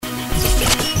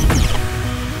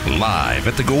live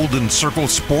at the Golden Circle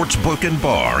Sportsbook and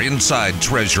Bar inside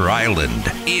Treasure Island.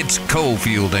 It's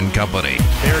Cofield and Company.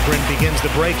 Peregrine begins the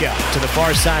breakout to the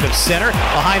far side of center.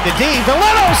 Behind the D,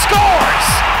 Valeno scores!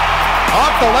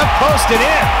 Off the left post and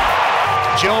in.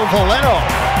 Joe Valeno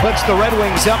puts the Red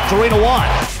Wings up 3-1.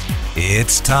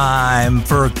 It's time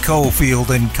for Cofield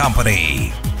and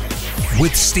Company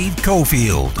with Steve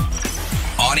Cofield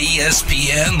on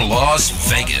ESPN Las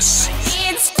Vegas.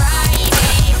 It's Friday,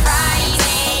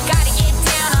 gotta get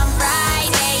down on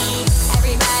Friday.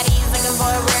 Everybody's looking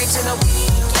forward to the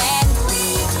weekend.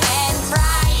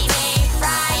 Friday,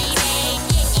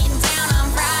 getting down on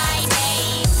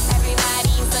Friday.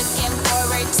 Everybody's looking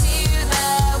forward to the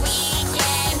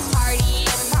weekend. Partying.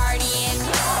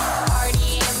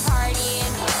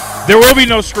 There will be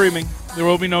no screaming. There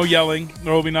will be no yelling.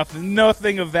 There will be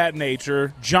nothing of that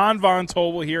nature. John Von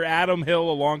Tobel here, Adam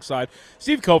Hill alongside.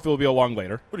 Steve Cofield will be along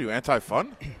later. What are you,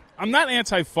 anti-fun? I'm not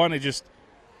anti-fun.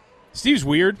 Steve's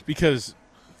weird because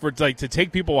to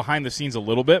take people behind the scenes a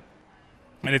little bit,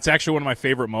 and it's actually one of my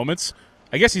favorite moments.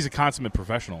 I guess he's a consummate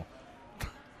professional.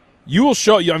 You will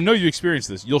show. I know you experienced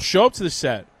this. You'll show up to the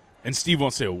set, and Steve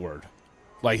won't say a word.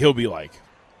 He'll be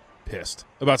pissed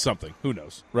about something. Who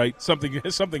knows, right? Something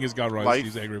has gone wrong.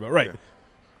 Steve's angry about, right? Yeah.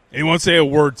 And he won't say a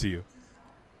word to you.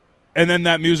 And then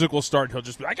that music will start. He'll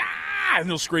just be like, ah, and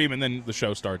he'll scream, and then the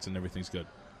show starts, and everything's good.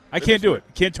 I can't do it.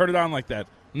 Can't turn it on like that.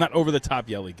 I'm not over the top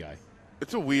yelly guy.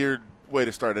 It's a weird way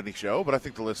to start any show, but I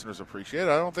think the listeners appreciate it.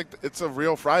 I don't think it's a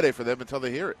real Friday for them until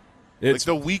they hear it.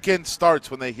 The weekend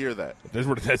starts when they hear that.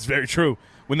 That's very true.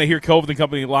 When they hear Cofield and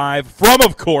Company live from,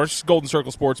 of course, Golden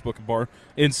Circle Sportsbook and Bar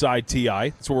inside TI.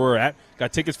 That's where we're at.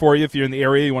 Got tickets for you if you're in the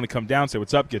area. You want to come down, say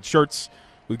what's up, get shirts.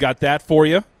 We've got that for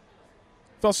you.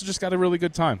 We've also just got a really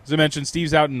good time. As I mentioned,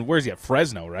 Steve's out in, where's he at?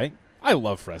 Fresno, right? I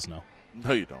love Fresno.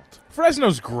 No, you don't.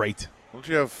 Fresno's great. Don't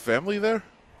you have family there?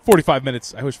 45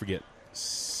 minutes. I always forget.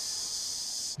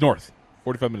 North.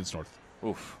 45 minutes north.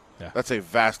 Oof. Yeah. That's a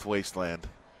vast wasteland.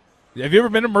 Have you ever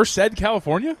been to Merced,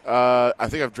 California? I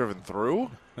think I've driven through.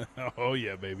 Oh,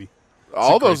 yeah, baby.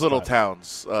 All those little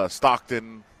towns.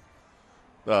 Stockton,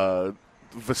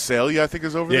 Visalia, I think,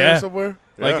 is over there somewhere.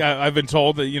 Yeah. I've been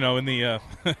told that, in the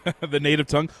the native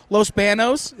tongue, Los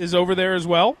Banos is over there as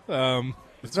well.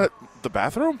 Is that the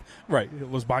bathroom? Right.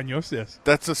 Los Banos, yes.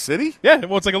 That's a city? Yeah,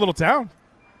 well, it's like a little town.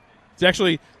 It's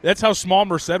actually, that's how small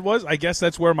Merced was. I guess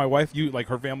that's where my wife,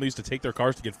 her family used to take their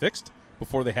cars to get fixed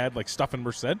before they had, stuff in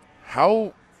Merced.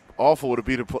 How awful would it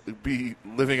be to be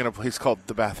living in a place called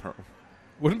the bathroom?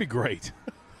 Wouldn't it be great?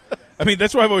 I mean,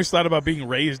 that's why I've always thought about being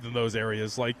raised in those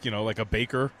areas, like a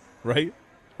Baker, right?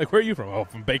 Where are you from? Oh,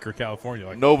 from Baker,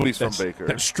 California. Nobody's from Baker.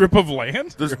 That strip of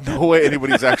land? There's no way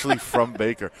anybody's actually from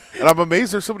Baker. And I'm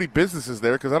amazed there's so many businesses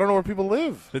there because I don't know where people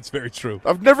live. That's very true.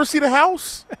 I've never seen a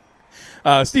house.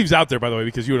 Steve's out there, by the way,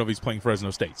 because UNLV's playing Fresno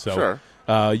State. So sure.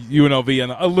 UNLV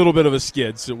and a little bit of a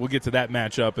skid, so we'll get to that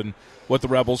matchup and what the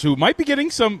Rebels, who might be getting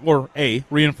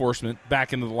reinforcement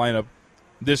back into the lineup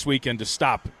this weekend to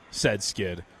stop said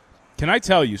skid. Can I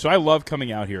tell you, so I love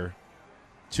coming out here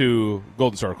to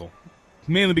Golden Circle,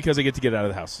 mainly because I get to get out of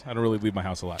the house. I don't really leave my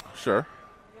house a lot. Sure.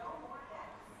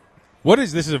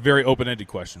 This is a very open-ended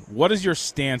question. What is your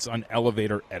stance on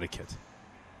elevator etiquette?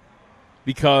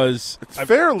 Because it's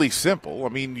fairly simple. I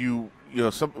mean,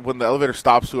 when the elevator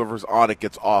stops, whoever's on it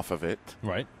gets off of it.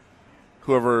 Right.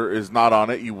 Whoever is not on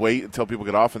it, you wait until people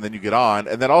get off, and then you get on.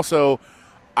 And then also,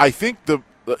 I think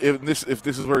if this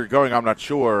is where you're going, I'm not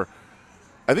sure.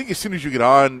 I think as soon as you get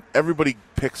on, everybody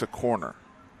picks a corner.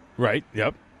 Right.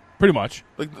 Yep. Pretty much.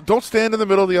 Don't stand in the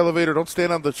middle of the elevator. Don't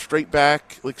stand on the straight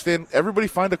back. Everybody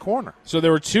find a corner. So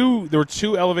there were two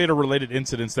elevator-related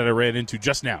incidents that I ran into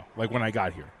just now, when I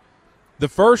got here. The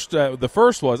first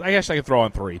was, I guess I could throw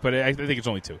on three, but I think it's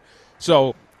only two.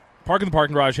 So, park in the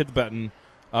parking garage, hit the button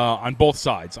on both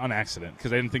sides on accident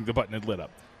because I didn't think the button had lit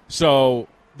up. So,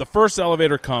 the first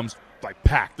elevator comes,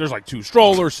 packed. There's 2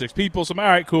 strollers, 6 people. So I'm all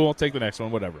right, cool, I'll take the next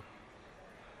one, whatever.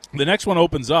 The next one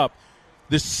opens up.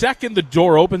 The second the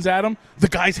door opens at him, the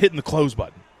guy's hitting the close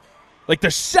button. The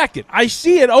second I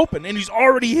see it open, and he's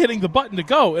already hitting the button to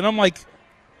go. And I'm like,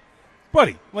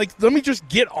 buddy, let me just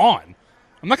get on.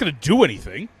 I'm not going to do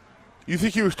anything. You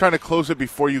think he was trying to close it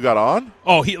before you got on?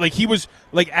 Oh, he was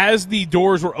as the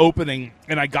doors were opening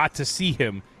and I got to see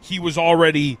him, he was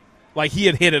already he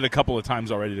had hit it a couple of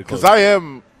times already to close. Because I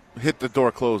am hit the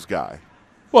door close guy.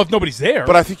 Well, if nobody's there.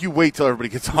 But I think you wait till everybody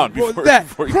gets on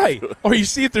before you right. do it. Or you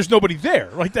see if there's nobody there.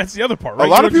 That's the other part, right? A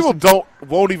lot of people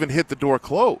won't even hit the door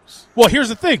close. Well, here's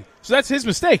the thing. So that's his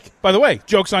mistake. By the way,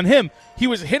 joke's on him. He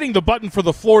was hitting the button for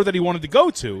the floor that he wanted to go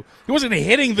to. He wasn't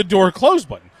hitting the door close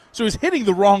button. So he was hitting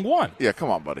the wrong one. Yeah, come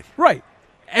on, buddy. Right.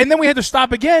 And then we had to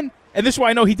stop again, and this is why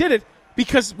I know he did it,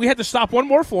 because we had to stop one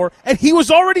more floor, and he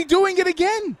was already doing it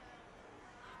again.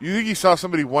 You think he saw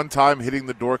somebody one time hitting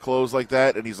the door closed like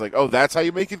that, and he's like, "Oh, that's how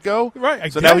you make it go?"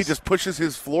 Right. So now he just pushes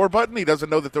his floor button. He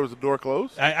doesn't know that there was a door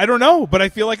closed. I don't know, but I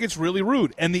feel like it's really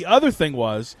rude. And the other thing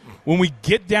was, when we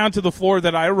get down to the floor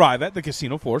that I arrive at, the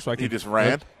casino floor, so I can He just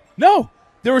ran? No,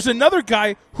 there was another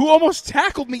guy who almost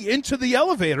tackled me into the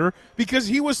elevator because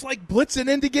he was like blitzing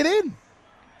in to get in.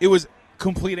 It was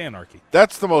complete anarchy.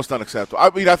 That's the most unacceptable.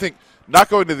 I mean, I think not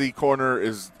going to the corner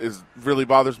is really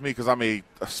bothers me because I'm a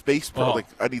space pro. Oh. Like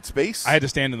I need space. I had to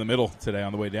stand in the middle today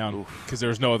on the way down because there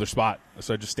was no other spot,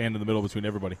 so I just stand in the middle between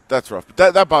everybody. That's rough.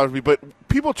 But that bothers me. But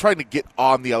people trying to get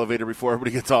on the elevator before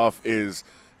everybody gets off is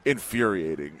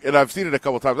infuriating. And I've seen it a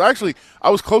couple times. Actually, I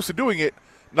was close to doing it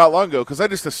not long ago because I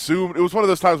just assumed it was one of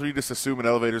those times where you just assume an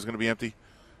elevator is going to be empty.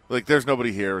 Like there's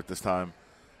nobody here at this time.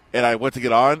 And I went to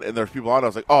get on, and there's people on. I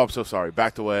was like, "Oh, I'm so sorry.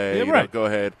 Backed away. Yeah, You know, right. go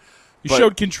ahead." You But-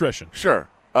 showed contrition. Sure.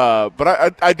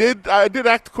 But I did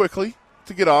act quickly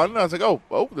to get on. I was like, oh,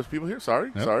 there's people here.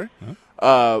 Sorry.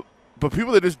 But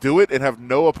people that just do it and have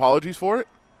no apologies for it,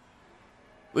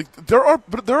 like there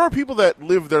are people that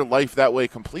live their life that way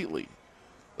completely.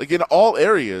 Like in all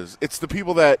areas, it's the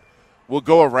people that will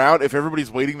go around if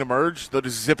everybody's waiting to merge. They'll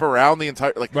just zip around the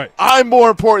entire. Like Right. I'm more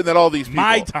important than all these people.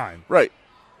 My time. Right.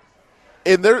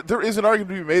 And there is an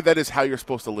argument to be made that is how you're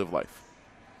supposed to live life.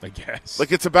 I guess.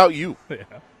 Like it's about you. Yeah.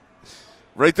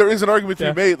 Right? There is an argument to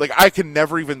Yeah. be made. Like, I can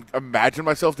never even imagine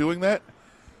myself doing that.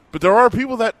 But there are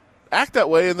people that act that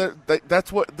way, and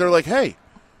that's what they're like, hey,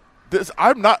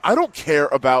 I don't care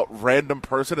about random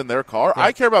person in their car. Right.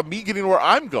 I care about me getting where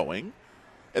I'm going,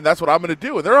 and that's what I'm going to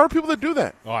do. And there are people that do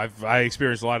that. Oh, I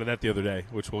experienced a lot of that the other day,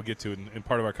 which we'll get to in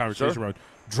part of our conversation Sure. around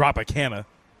Dropacana,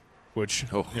 which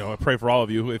I pray for all of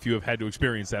you if you have had to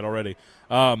experience that already.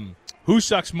 Who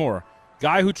sucks more?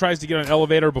 Guy who tries to get on an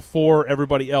elevator before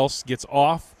everybody else gets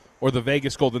off, or the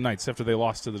Vegas Golden Knights after they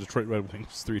lost to the Detroit Red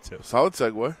Wings 3-2? Solid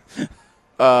segue.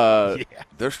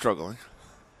 They're struggling.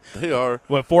 They are.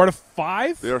 What, 4 out of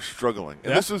 5? They are struggling.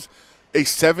 And Yeah. this was a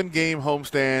 7-game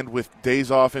homestand with days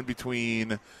off in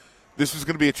between. This was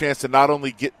going to be a chance to not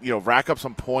only get, rack up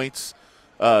some points,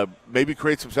 maybe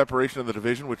create some separation in the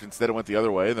division, which instead it went the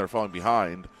other way and they're falling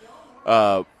behind.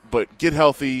 But get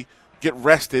healthy, get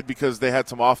rested because they had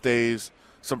some off days,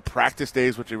 some practice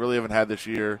days, which they really haven't had this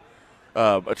year.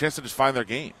 A chance to just find their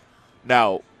game.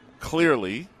 Now,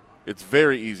 clearly, it's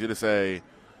very easy to say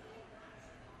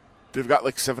they've got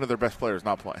like 7 of their best players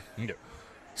not playing. Yeah.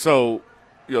 So,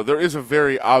 there is a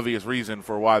very obvious reason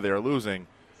for why they are losing,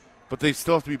 but they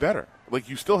still have to be better. Like,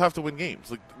 you still have to win games.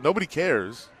 Like, nobody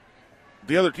cares.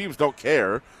 The other teams don't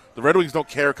care. The Red Wings don't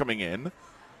care coming in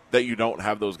that you don't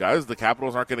have those guys. The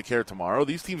Capitals aren't going to care tomorrow.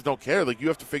 These teams don't care. Like, you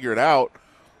have to figure it out.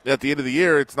 At the end of the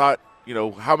year, it's not,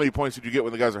 how many points did you get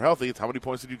when the guys are healthy? It's how many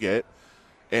points did you get?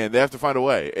 And they have to find a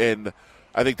way. And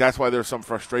I think that's why there's some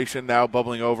frustration now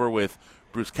bubbling over with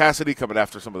Bruce Cassidy coming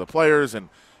after some of the players. And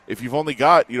if you've only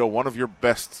got, one of your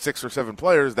best 6 or 7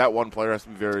 players, that one player has to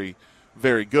be very,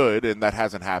 very good, and that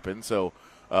hasn't happened. So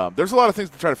there's a lot of things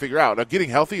to try to figure out. Now, getting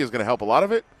healthy is going to help a lot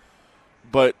of it,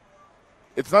 but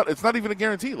it's not even a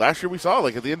guarantee. Last year we saw,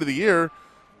 like, at the end of the year,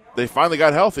 they finally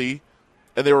got healthy,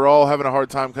 and they were all having a hard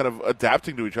time kind of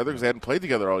adapting to each other because they hadn't played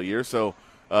together all year. So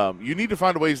you need to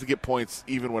find ways to get points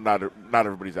even when not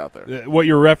everybody's out there. What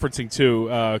you're referencing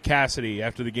to, Cassidy,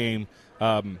 after the game,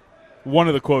 one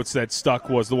of the quotes that stuck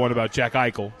was the one about Jack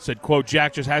Eichel. Said, quote,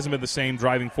 "Jack just hasn't been the same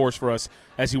driving force for us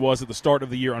as he was at the start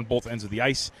of the year on both ends of the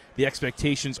ice. The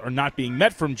expectations are not being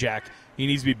met from Jack. He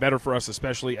needs to be better for us,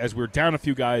 especially as we're down a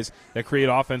few guys that create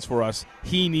offense for us.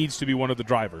 He needs to be one of the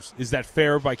drivers." Is that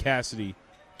fair by Cassidy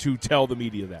to tell the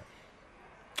media that?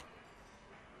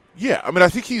 Yeah, I mean, I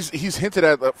think he's hinted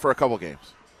at that for a couple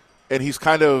games, and he's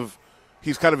kind of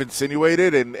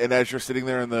insinuated, and as you're sitting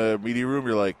there in the media room,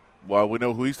 you're like, well, we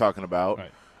know who he's talking about.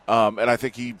 Right. And I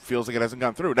think he feels like it hasn't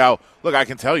gone through. Now, look, I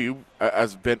can tell you,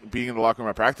 as being in the locker room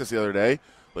at practice the other day,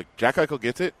 like, Jack Eichel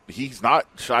gets it. He's not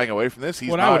shying away from this.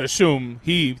 I would assume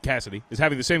Cassidy, is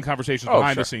having the same conversations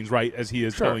behind the scenes, right, as he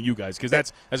is telling you guys, because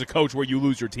that's, as a coach, where you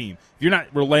lose your team. If you're not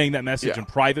relaying that message in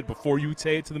private before you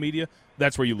say it to the media,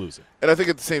 that's where you lose it. And I think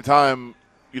at the same time,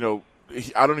 I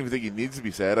don't even think he needs to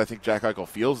be said. I think Jack Eichel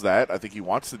feels that. I think he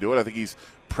wants to do it. I think he's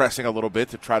pressing a little bit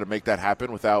to try to make that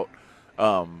happen without,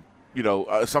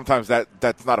 sometimes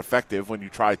that's not effective when you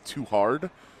try too hard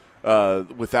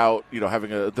without, having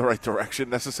the right direction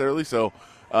necessarily. So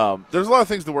there's a lot of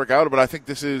things to work out, but I think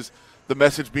this is the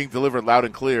message being delivered loud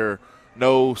and clear.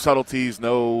 No subtleties,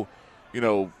 no,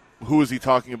 who is he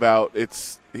talking about?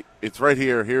 It's right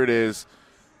here. Here it is.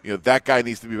 that guy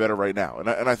needs to be better right now. And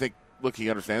I think, look, he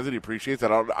understands it. He appreciates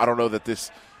it. I don't know that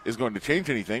this is going to change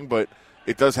anything, but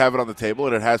it does have it on the table,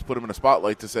 and it has put him in a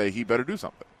spotlight to say he better do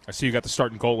something. I see you got the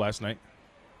starting goal last night.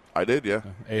 I did, yeah.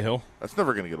 A-Hill. That's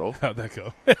never going to get old. How'd that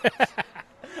go?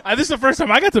 This is the first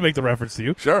time I got to make the reference to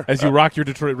you. Sure. As you rock your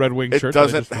Detroit Red Wings shirt. It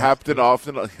doesn't happen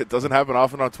often. It doesn't happen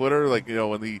often on Twitter. Like,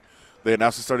 when they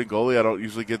announce the starting goalie, I don't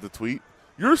usually get the tweet,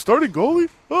 "You're a starting goalie?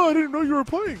 Oh, I didn't know you were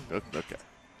playing." Okay.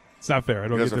 It's not fair. I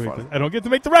don't You get to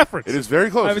make the reference. It is very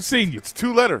close. I haven't seen you. It's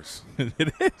 2 letters.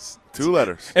 It is. 2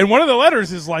 letters. And one of the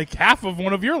letters is like half of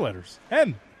one of your letters.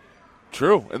 N.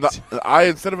 True. And the I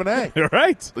instead of an A. You're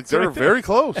right. Like, they're very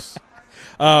close.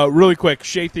 Really quick,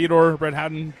 Shea Theodore, Brett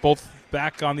Howden, both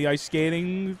back on the ice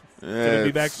skating. Going to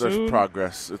be back soon? There's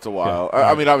progress. It's a while.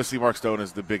 Yeah. I mean, obviously, Mark Stone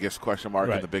is the biggest question mark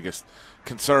Right. and the biggest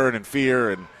concern and fear,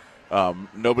 and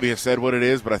nobody has said what it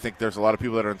is, but I think there's a lot of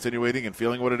people that are insinuating and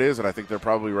feeling what it is, and I think they're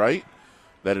probably right,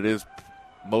 that it is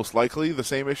most likely the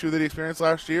same issue that he experienced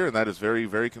last year, and that is very,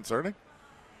 very concerning.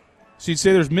 So you'd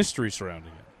say there's mystery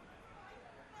surrounding it.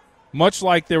 Much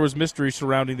like there was mystery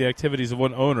surrounding the activities of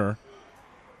one owner,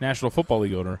 National Football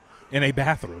League owner, in a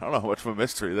bathroom. I don't know how much of a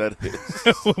mystery that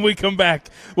is. When we come back,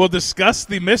 we'll discuss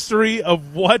the mystery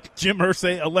of what Jim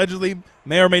Irsay allegedly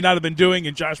may or may not have been doing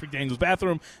in Josh McDaniels'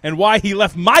 bathroom and why he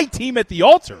left my team at the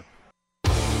altar.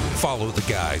 Follow the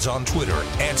guys on Twitter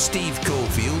at Steve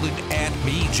Cofield and at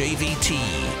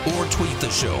MeJVT, or tweet the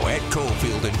show at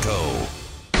Cofield & Co.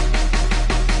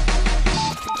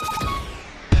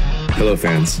 Hello,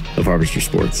 fans of Harvester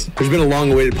Sports. There's been a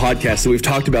long-awaited podcast that we've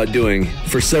talked about doing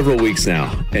for several weeks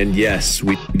now. And yes,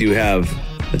 we do have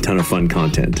a ton of fun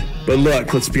content. But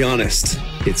look, let's be honest.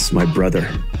 It's my brother,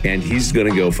 and he's going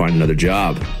to go find another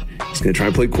job. He's going to try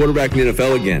and play quarterback in the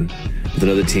NFL again with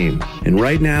another team. And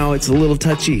right now, it's a little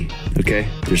touchy, okay?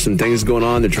 There's some things going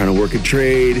on. They're trying to work a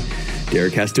trade.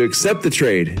 Derek has to accept the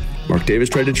trade. Mark Davis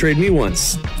tried to trade me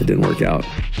once. It didn't work out.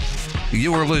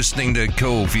 You're listening to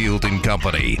Cofield and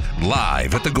Company,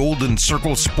 live at the Golden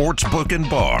Circle Sportsbook and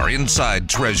Bar inside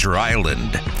Treasure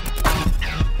Island.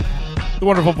 The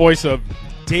wonderful voice of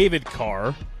David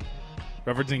Carr,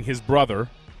 referencing his brother,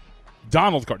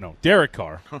 Derek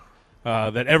Carr,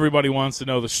 that everybody wants to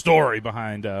know the story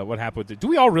behind what happened with it. Do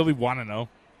we all really want to know?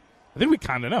 I think we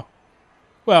kind of know.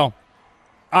 Well,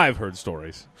 I've heard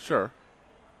stories. Sure.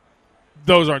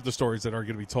 Those aren't the stories that are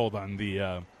going to be told on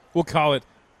the, we'll call it,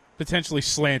 potentially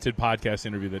slanted podcast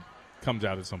interview that comes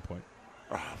out at some point.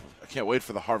 I can't wait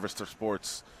for the Harvester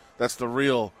Sports. That's the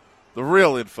real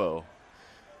info.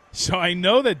 So I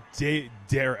know that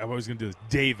Darren, I was going to do this,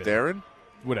 David. Darren?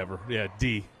 Whatever. Yeah,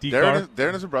 D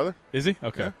Darren is a brother. Is he?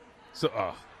 Okay. Yeah. So,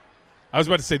 I was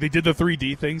about to say they did the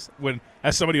 3D things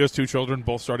as somebody who has 2 children,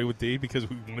 both starting with D, because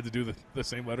we wanted to do the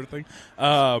same letter thing.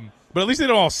 But at least they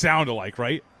don't all sound alike,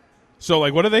 right? So,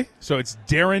 like, what are they? So it's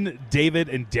Darren, David,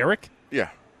 and Derek? Yeah.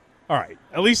 All right.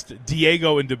 At least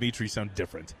Diego and Dimitri sound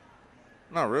different.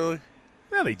 Not really.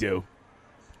 Yeah, they do.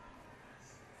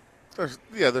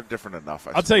 They're different enough.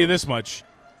 I'll tell you this much.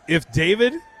 If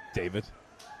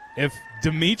if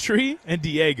Dimitri and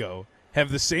Diego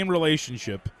have the same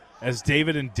relationship as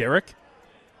David and Derek,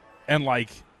 and, like,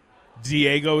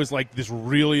 Diego is, like, this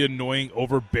really annoying,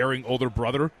 overbearing older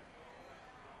brother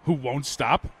who won't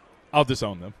stop, I'll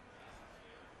disown them.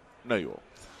 No, you won't.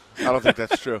 I don't think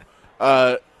that's true.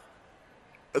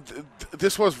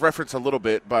 This was referenced a little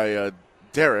bit by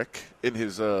Derek in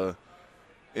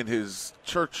his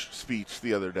church speech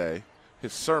the other day,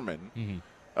 his sermon,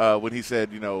 when he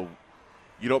said, you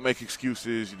don't make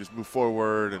excuses, you just move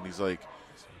forward. And he's like,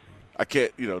 I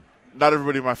can't, not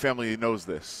everybody in my family knows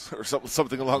this, or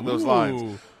something along those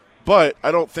lines. But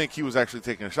I don't think he was actually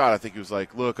taking a shot. I think he was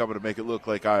like, look, I'm going to make it look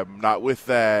like I'm not with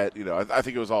that. I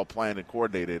think it was all planned and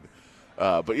coordinated.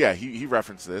 But, yeah, he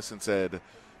referenced this and said,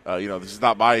 this is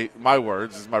not my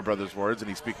words. This is my brother's words, and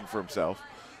he's speaking for himself.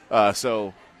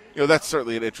 So, that's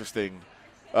certainly an interesting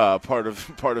part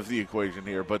of the equation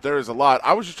here. But there is a lot.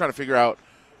 I was just trying to figure out.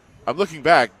 I'm looking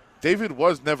back. David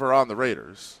was never on the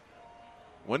Raiders.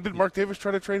 When did Mark Davis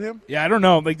try to trade him? Yeah, I don't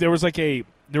know. Like, there was a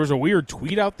weird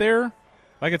tweet out there.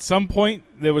 Like, at some point,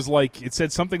 there was, like, it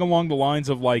said something along the lines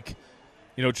of, like,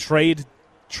 trade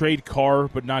Carr,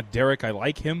 but not Derek. I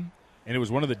like him. And it was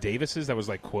one of the Davises that was,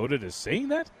 like, quoted as saying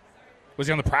that. Was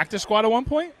he on the practice squad at one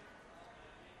point?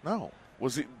 No.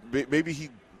 Was he? Maybe he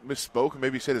misspoke and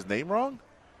maybe said his name wrong?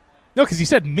 No, because he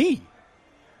said me.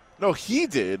 No, he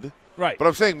did. Right. But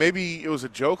I'm saying maybe it was a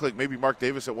joke. Like maybe Mark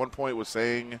Davis at one point was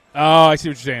saying. Oh, I see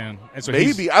what you're saying. And so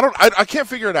maybe I can't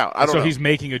figure it out. I don't know. So he's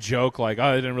making a joke like,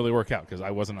 oh, it didn't really work out because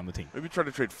I wasn't on the team. Maybe trying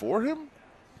to trade for him.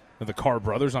 Are the Carr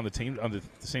brothers on the team on the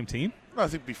same team? No, I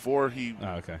think before he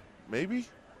Oh, okay. maybe.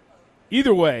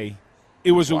 Either way,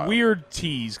 it was a Wild. weird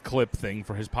tease clip thing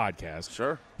for his podcast.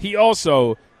 Sure. He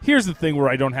also, here's the thing where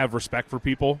I don't have respect for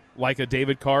people like a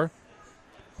David Carr.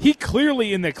 He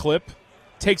clearly in the clip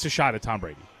takes a shot at Tom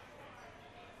Brady.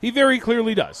 He very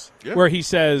clearly does. Yeah. Where he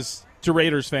says to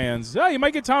Raiders fans, "Oh, you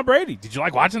might get Tom Brady. Did you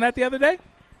like watching that the other day?"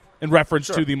 In reference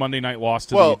Sure. to the Monday night loss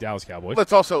to Well, the Dallas Cowboys.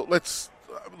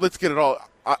 Let's get it all.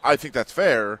 I think that's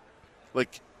fair.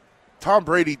 Like, Tom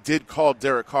Brady did call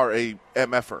Derek Carr a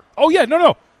MFer. Oh, yeah,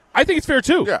 no. I think it's fair,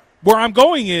 too. Yeah. Where I'm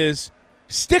going is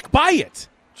stick by it.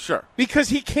 Sure. Because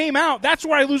he came out. That's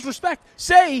where I lose respect.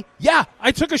 Say, yeah,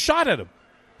 I took a shot at him.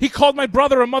 He called my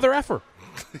brother a mother effer.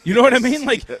 You know what I mean?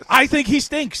 Like, Yes. I think he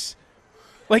stinks.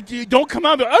 Like, you don't come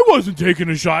out and be, I wasn't taking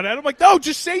a shot at him. Like, no,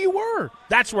 just say you were.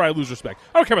 That's where I lose respect.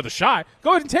 I don't care about the shot.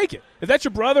 Go ahead and take it. If that's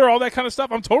your brother, all that kind of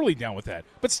stuff, I'm totally down with that.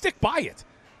 But stick by it.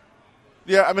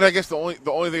 Yeah, I mean, I guess the only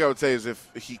thing I would say is if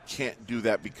he can't do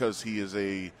that because he is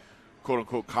a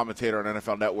quote-unquote commentator on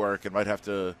NFL Network and might have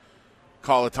to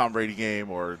call a Tom Brady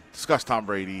game or discuss Tom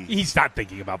Brady. He's not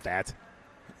thinking about that.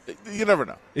 You never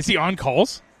know. Is he on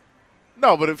calls?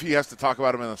 No, but if he has to talk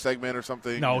about him in a segment or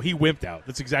something. No, he wimped out.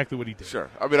 That's exactly what he did. Sure.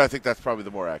 I mean, I think that's probably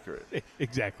the more accurate.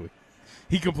 Exactly.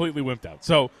 He completely wimped out.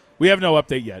 So we have no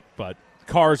update yet, but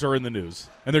cars are in the news,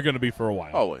 and they're going to be for a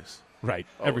while. Always. Right,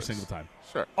 every Always. single time.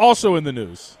 Sure. Also in the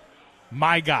news,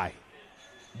 my guy,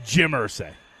 Jim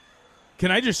Irsay.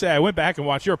 Can I just say, I went back and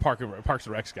watched, you're a Parks and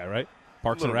Recs guy, right?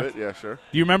 Parks A and little Rec. bit, yeah, sure.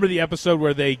 Do you remember the episode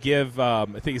where they give, I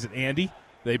think is it Andy?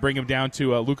 They bring him down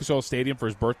to Lucas Oil Stadium for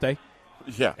his birthday,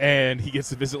 Yeah. and he gets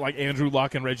to visit like Andrew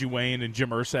Luck and Reggie Wayne and Jim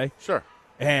Irsay. Sure.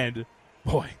 And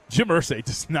boy, Jim Irsay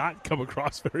does not come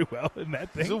across very well in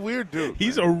that thing. He's a weird dude.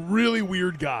 He's a really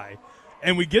weird guy.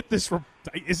 And we get this.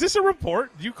 Is this a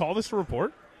report? Do you call this a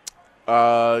report?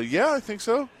 Yeah, I think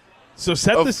so. So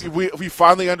set this. We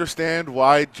finally understand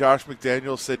why Josh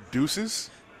McDaniels said deuces.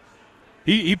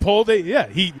 He pulled it. Yeah.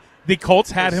 The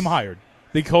Colts had him hired.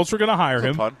 The Colts were going to hire That's a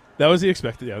him. pun. That was the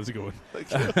expected. Yeah, that was a good one.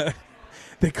 Thank you.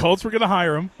 The Colts were going to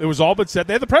hire him. It was all but set.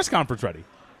 They had the press conference ready,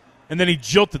 and then he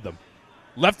jilted them,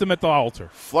 left them at the altar.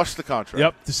 Flush the contract.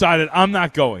 Yep. Decided I'm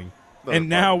not going. No, and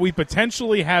no now problem. we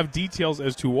potentially have details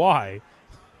as to why.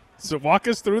 So walk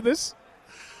us through this.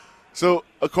 So,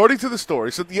 according to the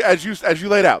story, so as you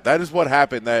laid out, that is what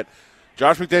happened. That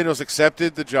Josh McDaniels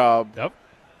accepted the job, Yep.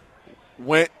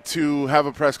 went to have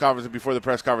a press conference, and before the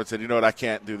press conference said, "You know what? I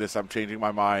can't do this. I'm changing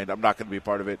my mind. I'm not going to be a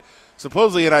part of it."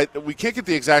 Supposedly, and we can't get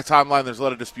the exact timeline. There's a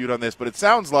lot of dispute on this, but it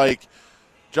sounds like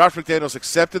Josh McDaniels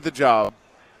accepted the job.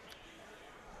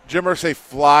 Jim Irsay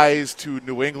flies to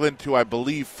New England to, I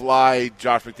believe, fly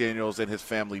Josh McDaniels and his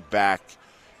family back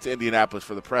to Indianapolis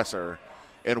for the presser.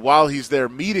 And while he's there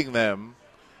meeting them,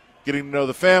 getting to know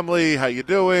the family, how you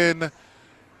doing,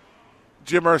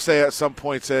 Jim Irsay at some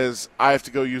point says, "I have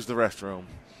to go use the restroom."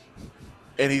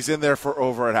 And he's in there for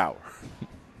over an hour.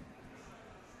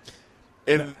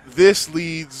 And this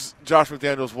leads Josh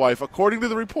McDaniels' wife, according to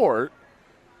the report,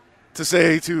 to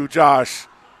say to Josh,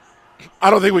 "I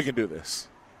don't think we can do this.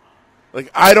 Like,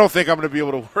 I don't think I'm going to be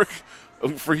able to work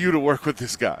for you to work with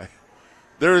this guy.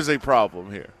 There is a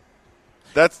problem here."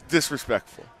 That's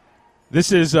disrespectful.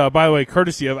 This is, by the way,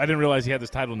 courtesy of, I didn't realize he had this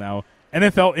title now,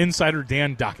 NFL insider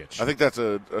Dan Dockich. I think that's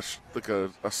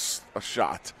a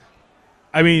shot.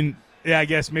 I mean, yeah, I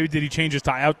guess maybe did he change his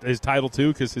title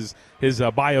too? Because his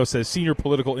bio says senior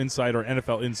political insider,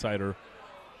 NFL insider,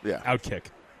 Yeah.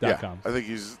 Outkick.com. Yeah. I think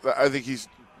he's.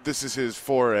 This is his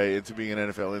foray into being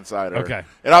an NFL insider. Okay.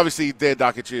 And obviously, Dan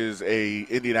Dockich is a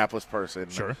Indianapolis person.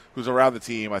 Sure. Who's around the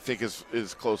team. I think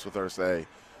is close with Irsay.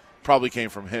 Probably came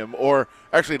from him, or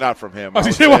actually not from him. I was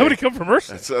going to say, why would it come from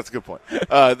Irsay? That's a good point.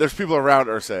 There's people around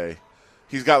Irsay.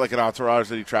 He's got like an entourage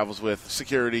that he travels with,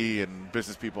 security and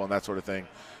business people and that sort of thing.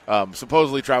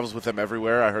 Supposedly travels with them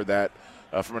everywhere. I heard that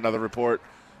from another report.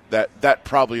 That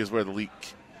probably is where the leak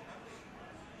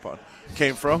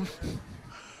came from.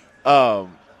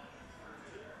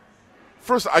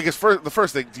 First, the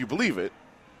first thing, do you believe it?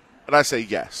 And I say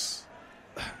yes.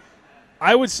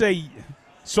 I would say,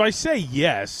 so I say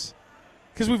yes,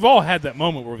 because we've all had that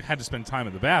moment where we've had to spend time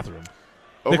in the bathroom.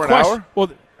 Over an hour? Well,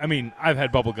 I mean, I've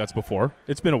had bubble guts before.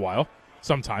 It's been a while,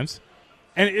 sometimes.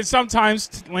 And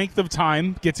sometimes length of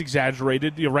time gets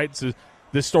exaggerated. You're right, it's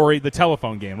the story, the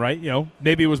telephone game, right? You know,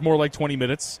 maybe it was more like 20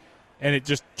 minutes, and it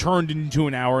just turned into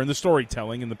an hour in the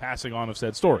storytelling and the passing on of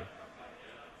said story.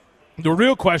 The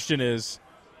real question is,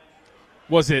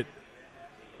 was it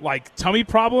like tummy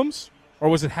problems or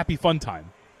was it happy fun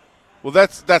time? Well,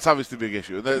 that's obviously a big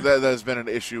issue. That has been an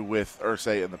issue with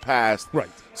Irsay in the past. Right.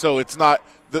 So it's not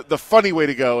the funny way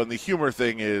to go, and the humor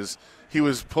thing is he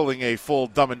was pulling a full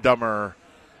Dumb and Dumber,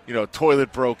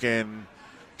 toilet broken,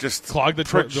 just clog the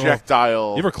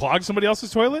projectile. You ever clog somebody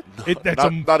else's toilet?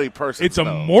 Not a person. It's a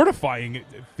mortifying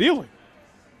feeling.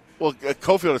 Well,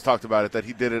 Cofield has talked about it, that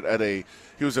he did it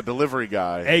he was a delivery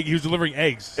guy. He was delivering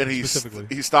eggs, and specifically.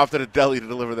 he stopped at a deli to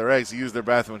deliver their eggs. He used their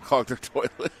bathroom and clogged their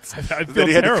toilets. I then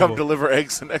he had to come deliver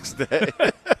eggs the next day.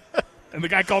 And the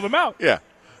guy called him out. Yeah.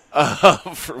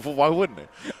 Why wouldn't it?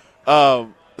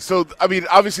 So, I mean,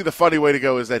 obviously the funny way to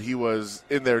go is that he was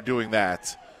in there doing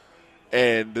that,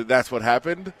 and that's what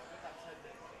happened.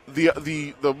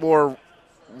 The more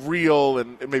real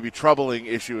and maybe troubling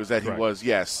issue is that he was,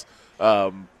 yes,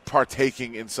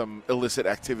 partaking in some illicit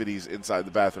activities inside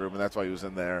the bathroom, and that's why he was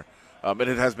in there. And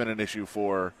it has been an issue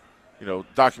for,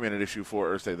 documented issue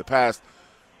for Irsay in the past.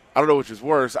 I don't know which is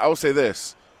worse. I will say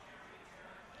this.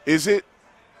 Is it,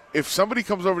 if somebody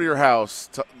comes over to your house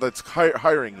that's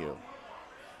hiring you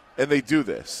and they do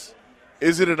this,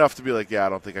 is it enough to be like, yeah, I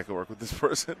don't think I can work with this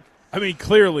person? I mean,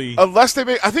 clearly. Unless I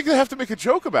think they have to make a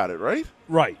joke about it, right?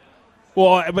 Right.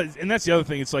 Well, and that's the other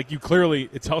thing. It's like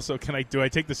it's also, do I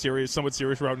take the somewhat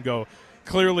serious route and go,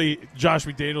 clearly Josh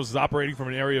McDaniels is operating from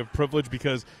an area of privilege,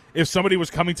 because if somebody was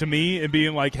coming to me and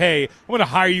being like, hey, I'm going to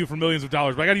hire you for millions of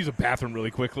dollars, but I got to use a bathroom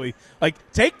really quickly. Like,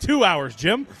 take 2 hours,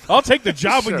 Jim. I'll take the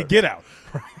job Sure. when you get out.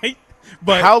 Right?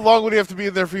 But how long would he have to be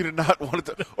in there for you to not want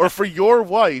it to, or for your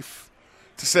wife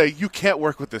to say, you can't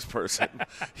work with this person?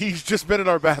 He's just been in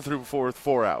our bathroom for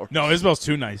 4 hours. No, Isabel's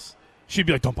too nice. She'd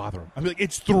be like, don't bother him. I'd be like,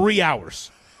 it's 3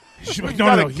 hours. She'd be like,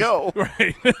 no. Go.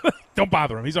 Right. Don't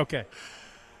bother him. He's okay.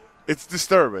 It's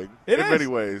disturbing in many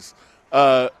ways.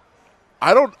 I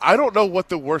don't know what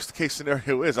the worst case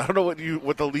scenario is. I don't know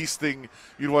what the least thing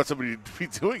you'd want somebody to be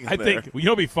doing in I there. think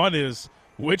what'd be fun is,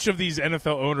 which of these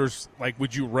NFL owners, like,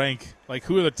 would you rank? Like,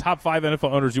 who are the top 5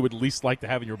 NFL owners you would least like to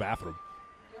have in your bathroom?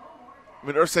 I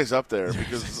mean, Irsay's up there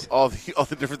because all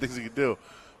the different things he can do.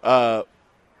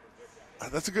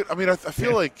 That's a good. I mean, I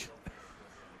feel like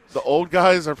the old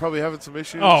guys are probably having some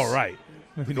issues. Oh, right.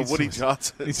 Like Woody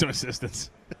Johnson Needs some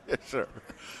assistance. Yeah, sure.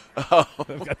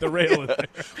 I've got the rail in there.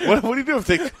 What do you do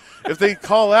if they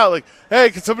call out like,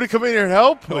 "Hey, can somebody come in here and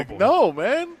help?" Oh, like, boy. no,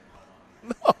 man,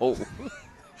 no.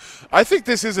 I think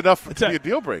this is enough to be a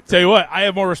deal breaker. Tell you what, I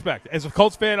have more respect. As a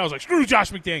Colts fan, I was like, screw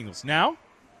Josh McDaniels. Now,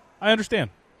 I understand.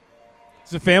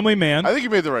 He's a family man I think you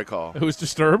made the right call. who was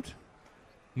disturbed.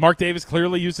 Mark Davis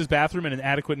clearly used his bathroom in an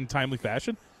adequate and timely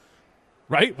fashion,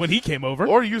 right, when he came over.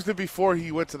 Or used it before he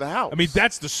went to the house. I mean,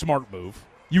 that's the smart move.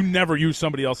 You never use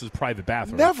somebody else's private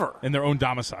bathroom. Never. In their own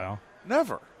domicile.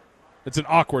 Never. It's an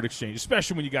awkward exchange,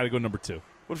 especially when you got to go number 2.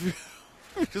 What if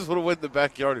you just would have went in the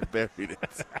backyard and buried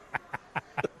it?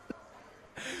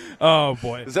 Oh,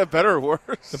 boy. Is that better or worse?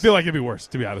 I feel like it'd be worse,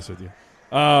 to be honest with you.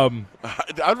 I'd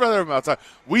rather have him outside.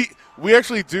 We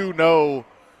actually do know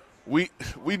we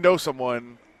know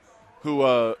someone who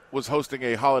was hosting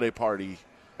a holiday party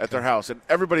at their house, and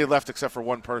everybody left except for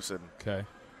one person. Okay.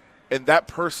 And that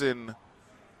person,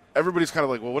 everybody's kind of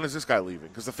like, well, when is this guy leaving?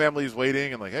 Because the family is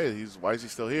waiting and like, hey, why is he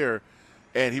still here?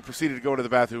 And he proceeded to go into the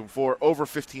bathroom for over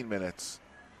 15 minutes.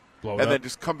 Blow it up. Then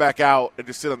just come back out and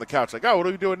just sit on the couch like, oh, what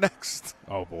are we doing next?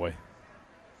 Oh, boy.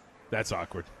 That's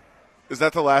awkward. Is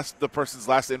that the person's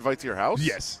last invite to your house?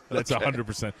 Yes, that's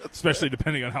 100%, especially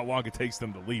depending on how long it takes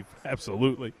them to leave.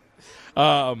 Absolutely.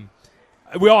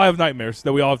 We all have nightmares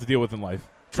that we all have to deal with in life.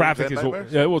 Traffic is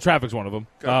traffic's one of them.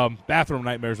 Okay. Bathroom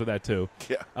nightmares are that too.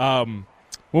 Yeah.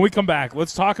 When we come back,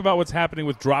 let's talk about what's happening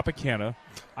with Tropicana.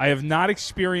 I have not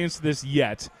experienced this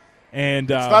yet,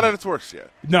 and It's not at its worst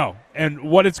yet. no, and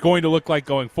what it's going to look like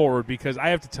going forward, because I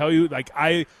have to tell you, like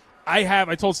I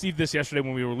told Steve this yesterday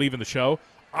when we were leaving the show.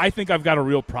 I think I've got a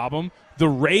real problem. The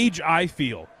rage I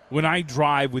feel when I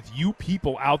drive with you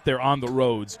people out there on the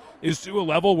roads is to a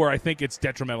level where I think it's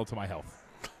detrimental to my health.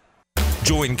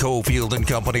 Join Cofield and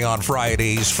Company on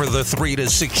Fridays for the 3 to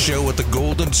 6 show at the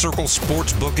Golden Circle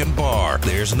Sportsbook and Bar.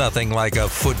 There's nothing like a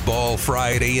football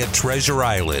Friday at Treasure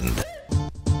Island.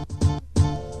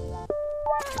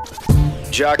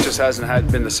 Jack just hasn't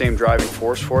been the same driving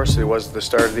force for us that he was at the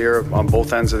start of the year on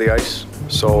both ends of the ice.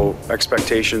 So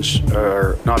expectations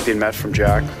are not being met from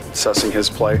Jack, assessing his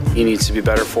play. He needs to be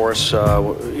better for us,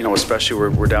 especially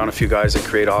we're down a few guys that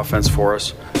create offense for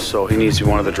us. So he needs to be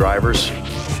one of the drivers.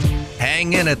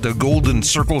 Hang in at the Golden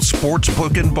Circle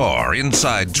Sportsbook and Bar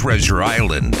inside Treasure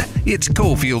Island. It's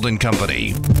Cofield and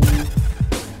Company.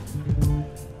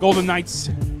 Golden Knights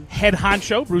head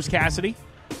honcho, Bruce Cassidy,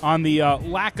 on the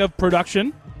lack of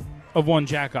production of one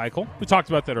Jack Eichel. We talked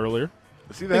about that earlier.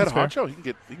 See the head it's fair. honcho? He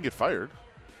can get fired.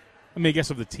 I mean, I guess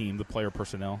of the team, the player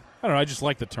personnel. I don't know. I just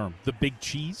like the term, the big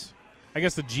cheese. I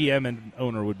guess the GM and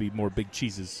owner would be more big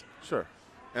cheeses. Sure.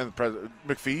 And the president,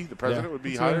 McPhee, the president, would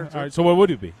be So, higher. all right. So what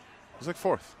would it be? It's like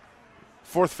fourth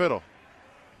fiddle.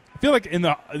 I feel like in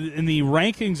the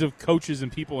rankings of coaches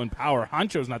and people in power,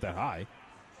 Honcho's not that high.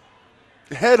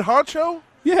 Head honcho?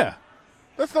 Yeah,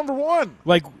 That's number one.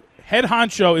 like head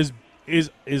honcho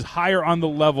is higher on the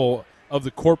level of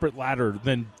the corporate ladder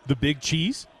than the big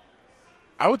cheese.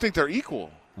 I would think they're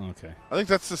equal. Okay. I think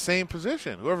that's the same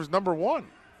position. Whoever's number one.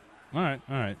 All right.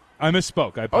 I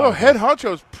misspoke. I Although apologize. head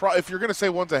honcho is if you're going to say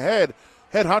one's ahead,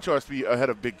 head honcho has to be ahead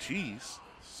of big cheese.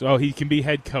 So he can be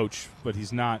head coach, but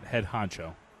he's not head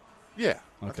honcho. Yeah,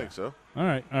 I Okay. think so. All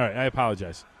right. I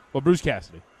apologize. Well, Bruce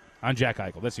Cassidy on Jack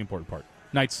Eichel. That's the important part.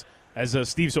 Knights, as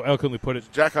Steve so eloquently put it,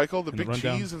 Jack Eichel, the In the big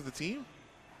rundown. cheese of the team.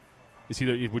 is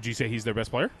he? Would you say he's their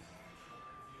best player?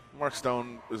 Mark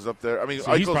Stone is up there. I mean,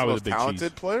 So he's Eichel's the probably most the big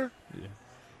talented cheese. player. Yeah.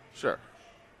 Sure.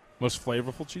 Most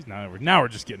flavorful cheese? Now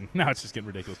it's just getting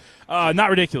ridiculous. Not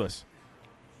ridiculous.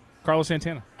 Carlos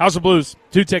Santana. House of Blues.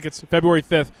 2 tickets. February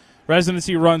 5th.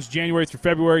 Residency runs January through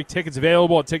February. Tickets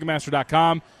available at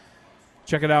Ticketmaster.com.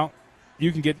 Check it out.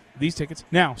 You can get these tickets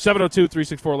now.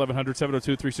 702-364-1100.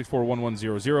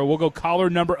 702-364-1100. We'll go caller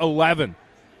number 11.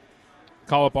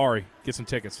 Call up Ari. Get some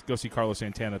tickets. Go see Carlos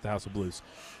Santana at the House of Blues.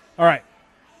 All right.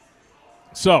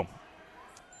 So,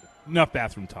 enough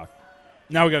bathroom talk.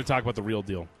 Now we got to talk about the real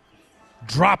deal.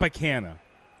 Dropacana.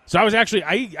 So I was actually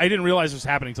I didn't realize it was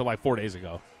happening until like 4 days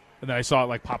ago, and then I saw it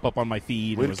like pop up on my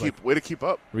feed. Way and to was keep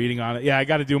like up. reading on it. Yeah, I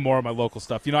got to do more of my local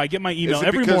stuff. You know, I get my email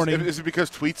every morning. Is it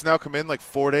because tweets now come in like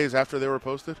 4 days after they were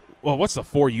posted? Well, what's the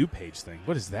For You page thing?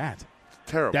 What is that?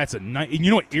 Terrible. That's a night. And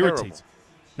you know what irritates?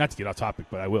 Terrible. Not to get off topic,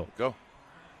 but I will. Go.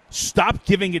 Stop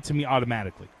giving it to me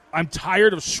automatically. I'm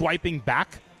tired of swiping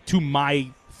back to my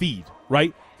feed,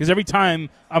 right? Because every time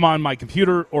I'm on my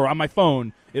computer or on my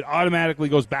phone, it automatically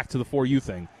goes back to the For You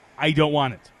thing. I don't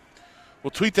want it.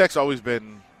 Well, TweetDeck's always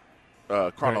been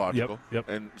chronological, Yep.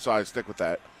 and so I stick with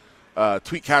that.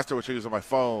 Tweetcaster, which I use on my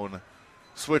phone,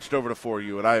 switched over to For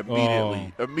You, and I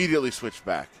immediately switched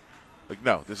back. Like,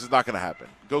 no, this is not going to happen.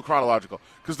 Go chronological.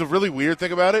 Because the really weird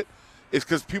thing about it is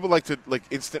because people like to like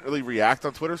instantly react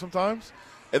on Twitter sometimes,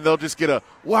 and they'll just get a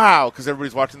wow because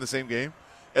everybody's watching the same game,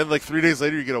 and like 3 days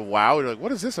later you get a wow, and you're like,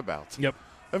 what is this about? Yep.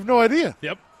 I have no idea.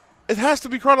 Yep. It has to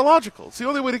be chronological. It's the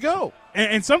only way to go.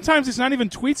 And sometimes it's not even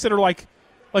tweets that are like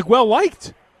well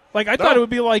liked. Like I thought it would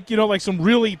be like, you know, like some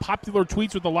really popular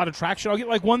tweets with a lot of traction. I'll get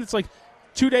like one that's like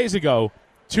 2 days ago,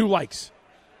 2 likes.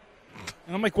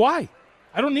 And I'm like, why?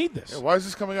 I don't need this. Yeah, why is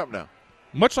this coming up now?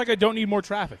 Much like I don't need more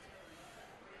traffic.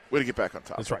 Way to get back on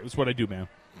top. That's right. That's what I do, man.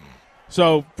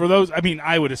 So for those, I mean,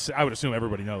 I would assume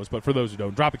everybody knows, but for those who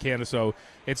don't, Dropacana. So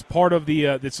it's part of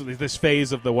the this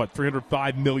phase of the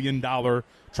 $305 million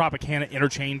Tropicana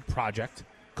interchange project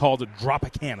called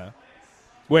Dropacana.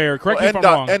 Where correct me if I'm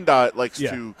wrong. NDOT likes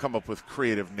to come up with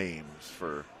creative names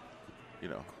for, you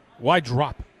know. Why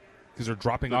drop? Because they're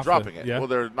dropping off. Dropping it. Yeah? Well,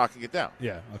 they're knocking it down.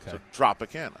 Yeah. Okay. So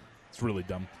Dropacana. It's really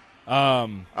dumb.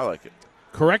 I like it.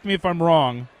 Correct me if I'm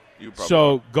wrong.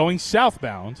 So going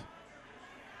southbound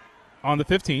on the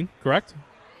 15, correct?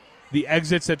 The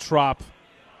exits at Trop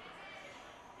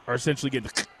are essentially getting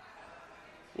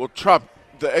Well, Trop,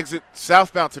 the exit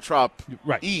southbound to Trop,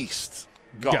 right east,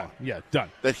 gone. Yeah, done.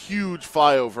 That huge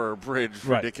flyover bridge,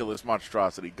 Right. ridiculous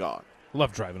monstrosity, gone.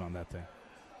 Love driving on that thing.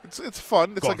 It's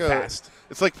fun. It's Going like fast.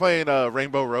 It's like playing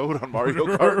Rainbow Road on Mario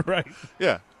Kart. Right.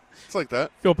 Yeah, it's like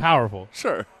that. Feel powerful.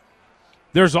 Sure.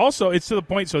 There's also, it's to the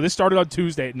point, so this started on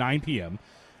Tuesday at 9 p.m.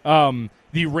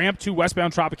 The ramp to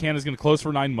westbound Tropicana is going to close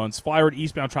for 9 months. Flyover to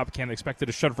eastbound Tropicana expected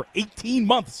to shut for 18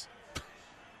 months.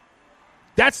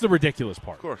 That's the ridiculous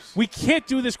part. Of course. We can't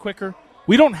do this quicker.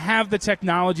 We don't have the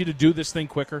technology to do this thing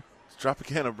quicker. It's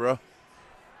Tropicana, bro.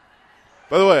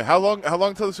 By the way, how long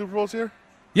till the Super Bowl's here?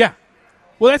 Yeah.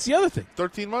 Well, that's the other thing.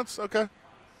 13 months? Okay.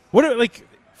 What are, like,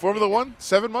 Formula One?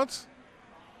 7 months?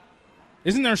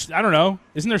 isn't there, I don't know,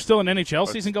 isn't there still an NHL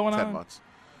season going 10 on? months.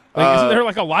 Like, isn't there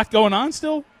like a lot going on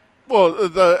still? Well,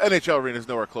 the NHL arena is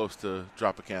nowhere close to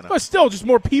Tropicana. But still, just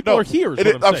more people are here. Is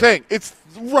what I'm saying it's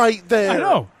right there. I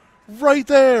know. Right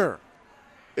there.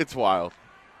 It's wild.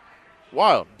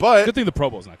 Wild. But Good thing the Pro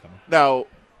Bowl's not coming. now,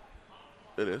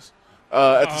 it is.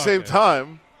 At the same okay.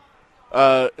 time,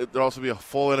 there'll also be a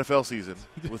full NFL season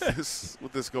with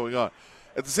this going on.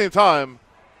 At the same time,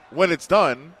 when it's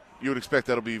done, you would expect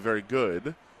that'll be very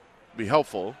good, be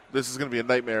helpful. This is going to be a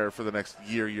nightmare for the next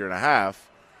year and a half.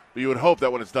 But you would hope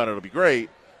that when it's done, it'll be great.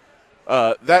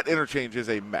 That interchange is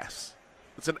a mess.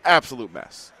 It's an absolute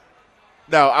mess.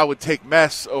 Now, I would take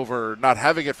mess over not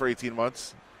having it for 18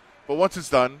 months, but once it's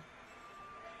done,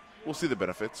 we'll see the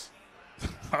benefits.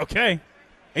 Okay.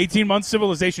 18 months,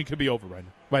 civilization could be over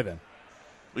by then.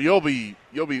 Well, you'll be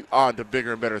on to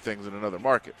bigger and better things in another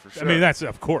market, for sure. I mean, that's,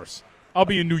 of course. I'll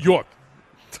be in New York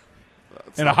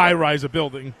in a high-rise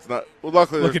building. It's not, well,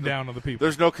 luckily, looking down on the people.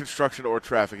 There's no construction or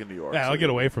traffic in New York. Yeah, I'll get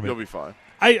away from it. You'll be fine.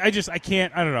 I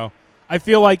can't, I don't know. I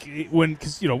feel like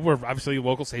because, we're obviously a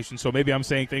local station, so maybe I'm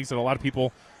saying things that a lot of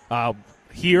people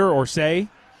hear or say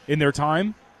in their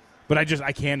time, but I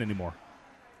can't anymore.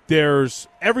 There's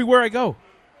everywhere I go.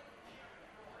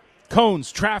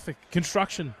 Cones, traffic,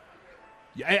 construction.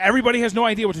 Everybody has no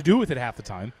idea what to do with it half the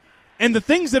time. And the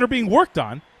things that are being worked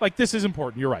on, like this is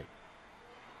important, you're right.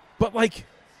 But like,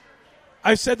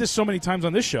 I've said this so many times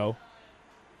on this show,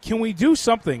 can we do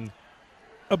something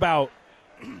about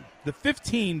the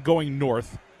 15 going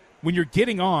north when you're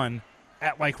getting on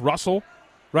at like Russell,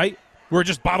 right? We're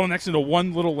just bottlenecks into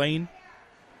one little lane.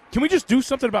 Can we just do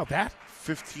something about that?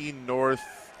 15 north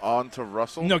onto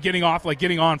Russell? No, getting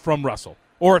on from Russell.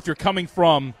 Or if you're coming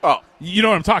from, you know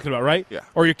what I'm talking about, right? Yeah.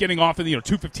 Or you're getting off in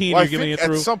 215. Well, you're giving it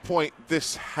through. At some point,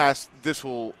 this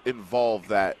will involve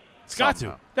that. It's got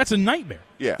to. That's a nightmare.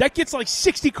 Yeah. That gets like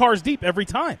 60 cars deep every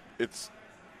time. It's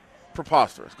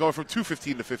preposterous. Going from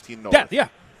 215 to 15 north. Yeah.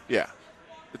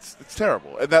 It's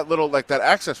terrible. And that little that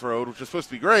access road, which is supposed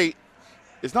to be great,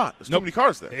 is not. There's too many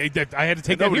cars there. I had to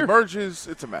take that nobody here. merges.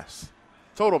 It's a mess.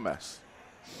 Total mess.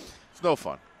 It's no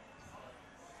fun.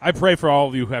 I pray for all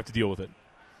of you who have to deal with it.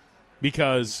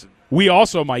 Because we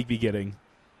also might be getting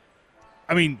 –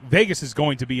 I mean, Vegas is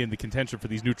going to be in the contention for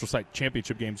these neutral site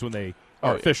championship games when they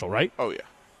are official, right? Oh, yeah.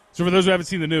 So for those who haven't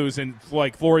seen the news, and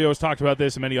like Florio has talked about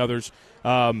this and many others,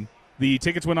 the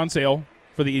tickets went on sale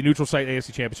for the neutral site AFC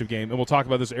championship game, and we'll talk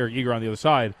about this with Eric Eager on the other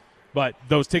side. But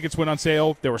those tickets went on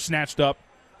sale. They were snatched up,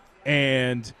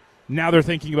 and now they're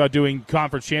thinking about doing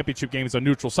conference championship games on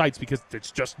neutral sites because it's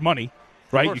just money,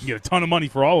 right? You can get a ton of money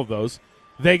for all of those.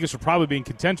 Vegas would probably be in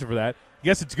contention for that. I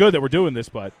guess it's good that we're doing this,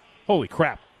 but holy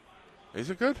crap. Is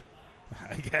it good?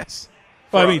 I guess.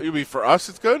 Well, you mean for us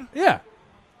it's good? Yeah.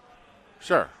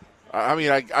 Sure. I mean,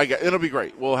 it'll be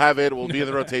great. We'll have it. We'll be in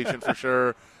the rotation for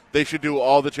sure. They should do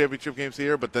all the championship games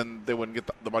here, but then they wouldn't get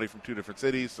the money from two different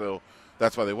cities, so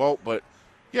that's why they won't. But,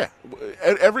 yeah,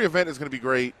 every event is going to be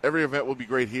great. Every event will be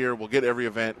great here. We'll get every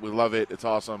event. We love it. It's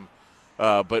awesome.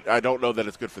 But I don't know that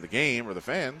it's good for the game or the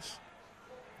fans.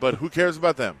 But who cares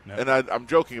about them? No. And I'm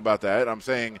joking about that. I'm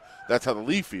saying that's how the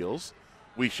league feels.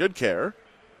 We should care,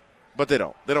 but they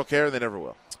don't. They don't care, and they never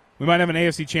will. We might have an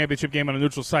AFC championship game on a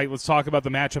neutral site. Let's talk about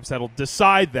the matchups that'll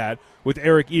decide that with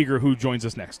Eric Eager, who joins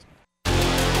us next.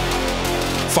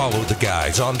 Follow the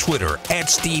guys on Twitter at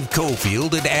Steve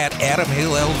Cofield and at Adam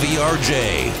Hill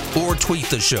LVRJ, or tweet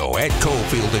the show at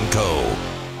Cofield & Co.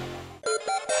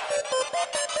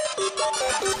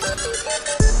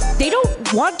 They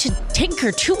don't want to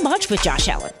tinker too much with Josh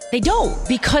Allen. They don't,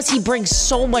 because he brings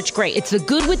so much great. It's the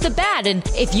good with the bad. And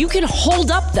if you can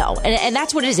hold up, though, and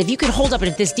that's what it is. If you can hold up,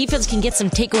 and if this defense can get some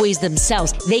takeaways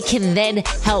themselves, they can then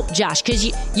help Josh. Because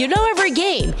you know every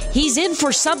game, he's in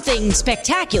for something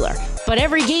spectacular. But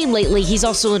every game lately, he's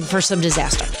also in for some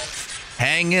disaster.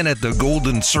 Hang in at the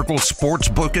Golden Circle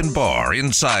Sportsbook and Bar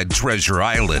inside Treasure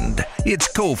Island. It's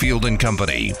Cofield and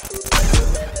Company.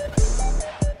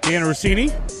 Dan Rossini,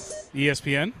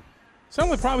 ESPN.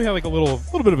 Sounded like probably had like a little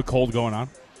bit of a cold going on.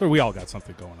 Or we all got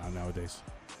something going on nowadays.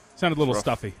 Sounded a little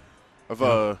stuffy.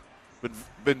 I've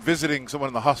been visiting someone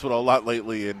in the hospital a lot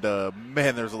lately, and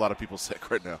man, there's a lot of people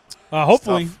sick right now.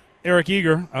 Hopefully, Eric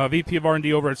Eager, VP of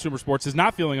R&D over at Sumer Sports, is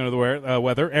not feeling under the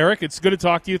weather. Eric, it's good to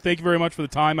talk to you. Thank you very much for the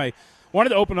time. I wanted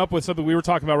to open up with something we were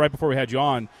talking about right before we had you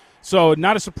on. So,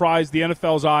 not a surprise, the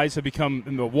NFL's eyes have become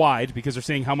wide because they're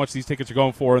seeing how much these tickets are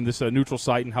going for in this neutral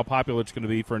site and how popular it's going to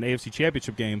be for an AFC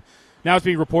championship game. Now it's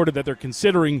being reported that they're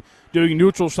considering doing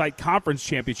neutral site conference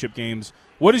championship games.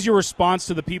 What is your response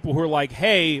to the people who are like,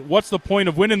 hey, what's the point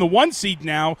of winning the 1 seed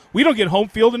now? We don't get home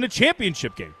field in a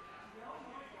championship game.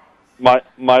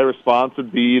 My response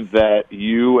would be that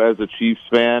you, as a Chiefs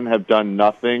fan, have done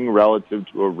nothing relative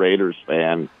to a Raiders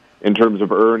fan in terms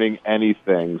of earning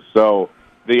anything. So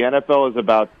the NFL is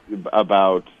about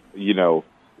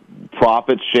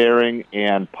profit sharing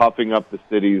and puffing up the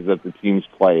cities that the teams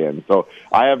play in. So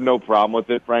I have no problem with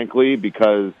it, frankly,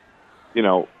 because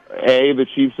the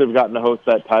Chiefs have gotten to host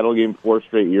that title game 4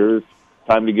 straight years.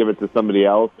 Time to give it to somebody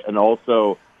else, and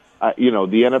also, the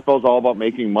NFL is all about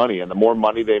making money, and the more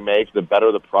money they make, the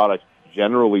better the product,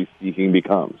 generally speaking,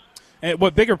 becomes. And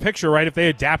what bigger picture, right? If they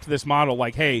adapt this model,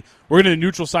 like, hey, we're going to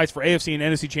neutral sites for AFC and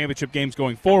NFC championship games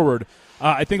going forward,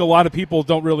 I think a lot of people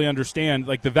don't really understand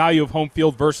like the value of home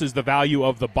field versus the value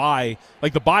of the bye.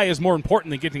 Like the bye is more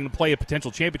important than getting to play a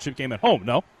potential championship game at home.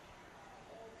 No.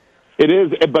 It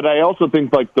is, but I also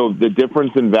think like the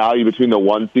difference in value between the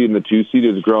 1 seed and the 2 seed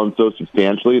has grown so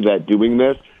substantially that doing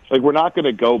this, like we're not going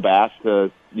to go back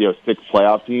to 6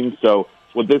 playoff teams. So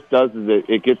what this does is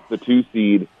it gets the 2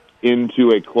 seed into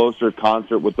a closer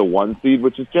concert with the 1 seed,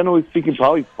 which is generally speaking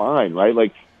probably fine, right?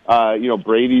 Like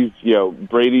Brady's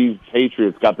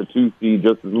Patriots got the 2 seed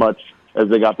just as much as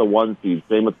they got the 1 seed.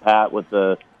 Same with Pat with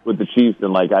the Chiefs,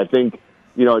 and like I think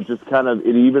it just kind of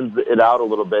it evens it out a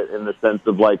little bit in the sense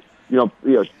of like.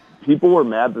 People were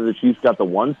mad that the Chiefs got the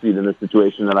 1 seed in this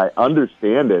situation, and I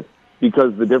understand it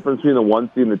because the difference between the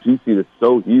 1 seed and the 2 seed is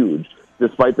so huge,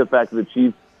 despite the fact that the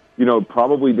Chiefs,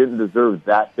 probably didn't deserve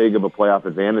that big of a playoff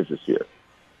advantage this year.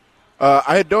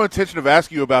 I had no intention of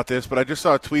asking you about this, but I just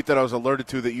saw a tweet that I was alerted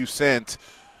to that you sent.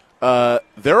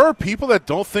 There are people that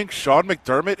don't think Sean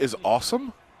McDermott is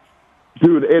awesome?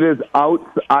 Dude, it is out.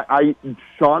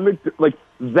 Sean McDermott, like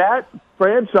that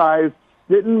franchise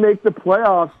didn't make the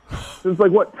playoffs since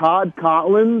Todd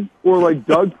Conlon or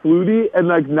Doug Flutie, and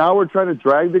now we're trying to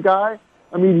drag the guy.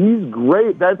 I mean, he's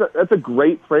great. That's a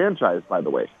great franchise, by the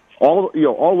way. All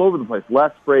over the place.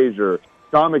 Les Frazier,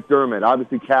 Sean McDermott,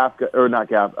 obviously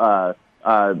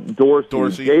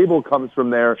Dorsey. Gable comes from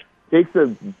there, takes a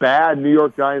bad New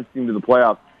York Giants team to the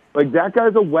playoffs. Like that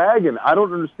guy's a wagon. I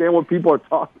don't understand what people are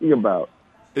talking about.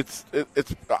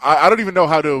 I don't even know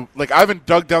how to, I haven't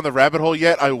dug down the rabbit hole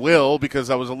yet. I will because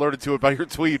I was alerted to it by your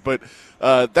tweet, but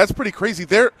that's pretty crazy.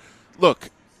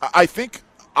 I think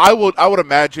I would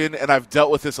imagine, and I've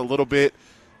dealt with this a little bit,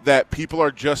 that people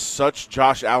are just such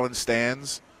Josh Allen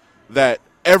stans that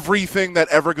everything that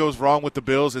ever goes wrong with the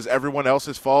Bills is everyone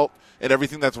else's fault, and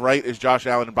everything that's right is Josh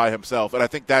Allen by himself. And I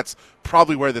think that's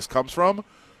probably where this comes from.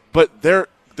 But they're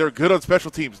good on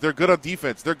special teams. They're good on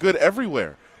defense. They're good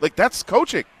everywhere. That's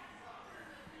coaching.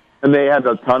 And they had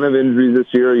a ton of injuries this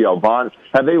year.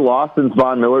 Have they lost since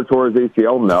Von Miller tore his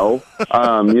ACL? No.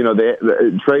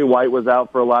 Trey White was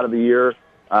out for a lot of the year.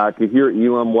 Kahir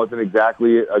Elam wasn't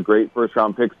exactly a great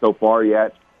first-round pick so far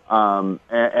yet. Again,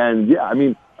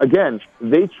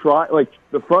 they try.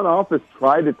 The front office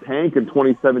tried to tank in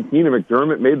 2017, and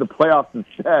McDermott made the playoffs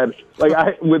instead.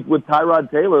 With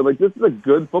Tyrod Taylor, this is a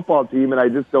good football team, and I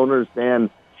just don't understand.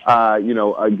 They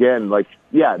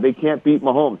can't beat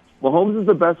Mahomes. Mahomes is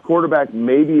the best quarterback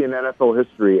maybe in NFL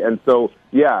history, and so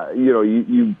they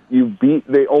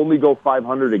only go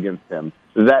 500 against him.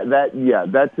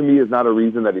 That to me is not a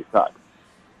reason that he sucks.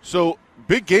 So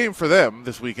big game for them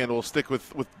this weekend. We'll stick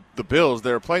with the Bills.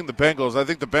 They're playing the Bengals. I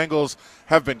think the Bengals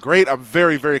have been great. I'm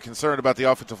very, very concerned about the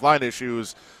offensive line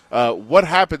issues. What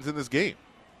happens in this game?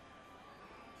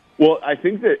 Well, I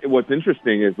think that what's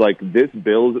interesting is this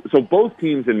Bills. So both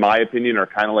teams, in my opinion, are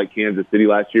kind of like Kansas City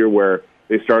last year, where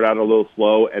they start out a little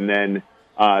slow and then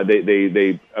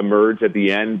they emerge at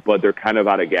the end, but they're kind of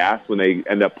out of gas when they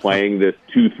end up playing this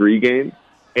 2-3 game.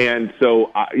 And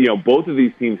so, both of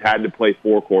these teams had to play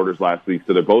 4 quarters last week,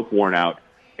 so they're both worn out.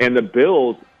 And the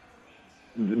Bills,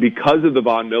 because of the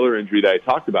Von Miller injury that I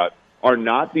talked about, are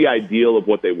not the ideal of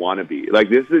what they want to be.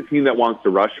 This is a team that wants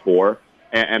to rush 4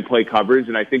 and play coverage,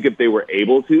 and I think if they were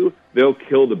able to, they'll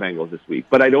kill the Bengals this week.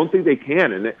 But I don't think they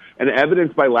can, and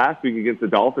evidenced by last week against the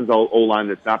Dolphins O-line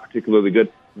that's not particularly good.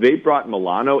 They brought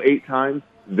Milano 8 times.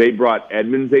 They brought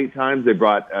Edmonds 8 times. They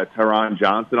brought Taron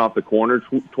Johnson off the corner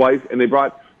twice, and they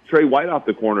brought Trey White off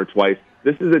the corner twice.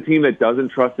 This is a team that doesn't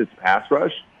trust its pass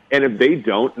rush, and if they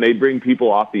don't, and they bring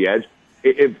people off the edge,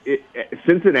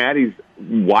 Cincinnati's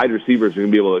wide receivers are going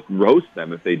to be able to roast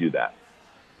them if they do that.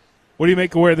 What do you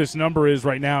make of where this number is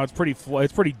right now? It's pretty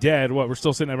dead. We're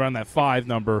still sitting around that 5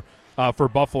 number for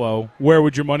Buffalo. Where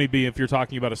would your money be if you're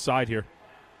talking about a side here?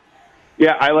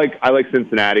 Yeah, I like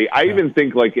Cincinnati. I even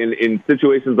think in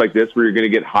situations like this where you're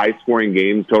going to get high-scoring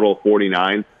games, total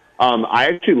 49, I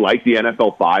actually like the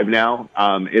NFL 5 now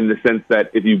in the sense that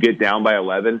if you get down by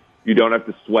 11, you don't have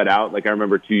to sweat out. I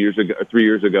remember 3 years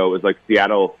ago, it was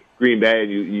Seattle, Green Bay, and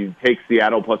you take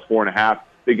Seattle plus 4.5.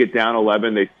 They get down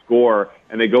 11, they score,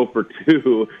 and they go for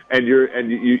 2, and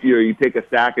you take a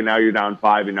sack, and now you're down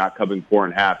 5 and not covering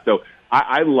 4.5. So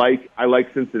I like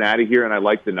Cincinnati here, and I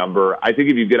like the number. I think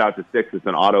if you get out to 6, it's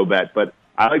an auto bet, but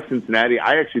I like Cincinnati.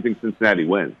 I actually think Cincinnati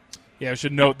wins. Yeah, I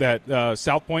should note that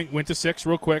South Point went to 6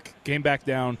 real quick, came back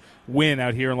down. Win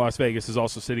out here in Las Vegas is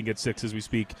also sitting at 6 as we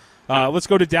speak. Let's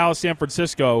go to Dallas, San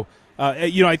Francisco.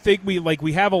 I think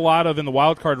we have a lot of in the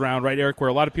wild card round, right, Eric, where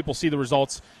a lot of people see the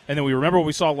results and then we remember what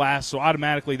we saw last, so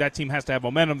automatically that team has to have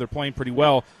momentum. They're playing pretty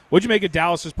well. What'd you make of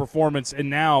Dallas's performance and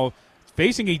now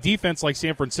facing a defense like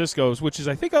San Francisco's, which is,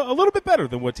 I think, a little bit better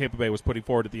than what Tampa Bay was putting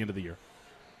forward at the end of the year?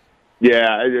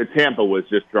 Yeah, Tampa was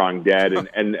just drawing dead,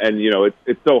 and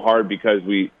it's so hard because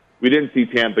we didn't see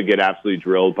Tampa get absolutely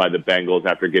drilled by the Bengals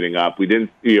after getting up. We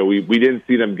didn't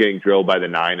see them getting drilled by the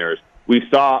Niners. We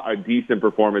saw a decent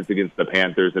performance against the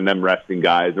Panthers and them resting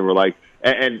guys, and we're like,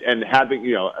 and having,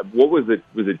 what was it?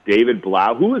 Was it David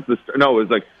Blau? Who was the? No,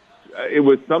 it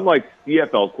was some like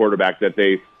CFL quarterback that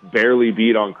they barely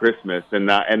beat on Christmas, and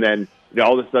then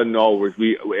all of a sudden,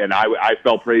 I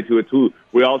fell prey to it too.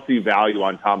 We all see value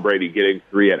on Tom Brady getting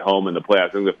 3 at home in the playoffs.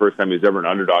 I think the first time he's ever an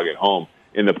underdog at home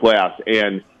in the playoffs,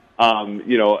 and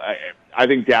I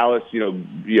think Dallas,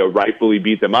 rightfully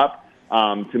beat them up.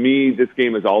 To me, this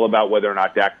game is all about whether or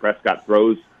not Dak Prescott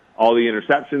throws all the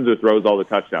interceptions or throws all the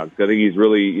touchdowns. I think he's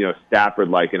really,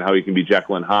 Stafford-like in how he can be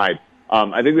Jekyll and Hyde.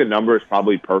 I think the number is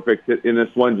probably perfect in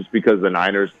this one just because the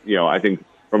Niners, I think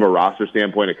from a roster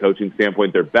standpoint, a coaching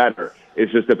standpoint, they're better. It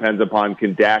just depends upon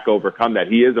can Dak overcome that.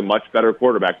 He is a much better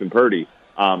quarterback than Purdy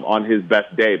on his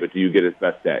best day, but do you get his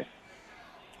best day?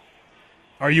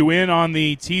 Are you in on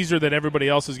the teaser that everybody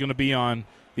else is going to be on,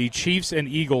 the Chiefs and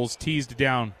Eagles teased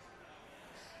down?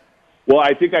 Well,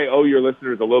 I think I owe your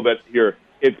listeners a little bit here.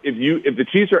 If the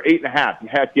Chiefs are 8.5,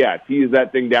 heck yeah, tease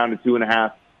that thing down to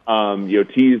 2.5.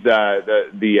 Tease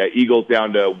the Eagles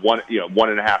down to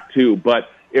 1.5, 2. But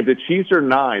if the Chiefs are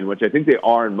 9, which I think they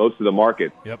are in most of the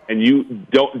markets, and you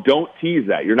don't tease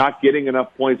that, you're not getting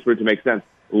enough points for it to make sense.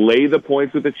 Lay the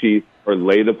points with the Chiefs or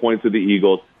lay the points with the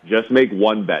Eagles. Just make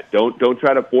one bet. Don't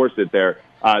try to force it there.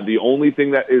 The only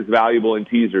thing that is valuable in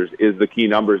teasers is the key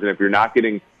numbers, and if you're not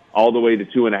getting all the way to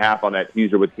 2.5 on that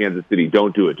teaser with Kansas City,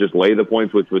 don't do it. Just lay the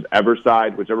points with whichever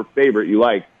side, whichever favorite you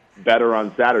like better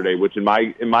on Saturday. Which in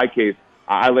my case,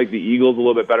 I like the Eagles a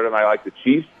little bit better than I like the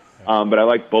Chiefs, but I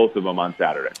like both of them on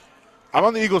Saturday. I'm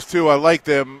on the Eagles, too. I like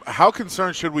them. How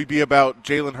concerned should we be about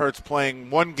Jalen Hurts playing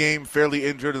one game fairly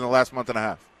injured in the last month and a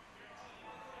half?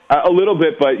 A little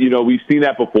bit, but, we've seen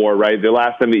that before, right? The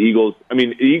last time the Eagles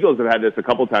have had this a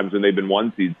couple times when they've been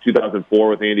 1 seed. 2004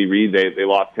 with Andy Reid, they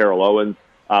lost Terrell Owens,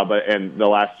 and the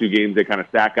last 2 games they kind of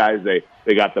sat guys.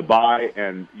 They got the bye,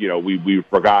 and, we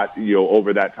forgot,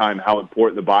 over that time how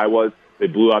important the bye was. They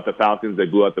blew out the Falcons. They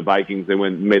blew out the Vikings. They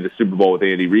made the Super Bowl with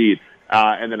Andy Reid.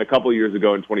 And then a couple of years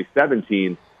ago in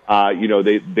 2017,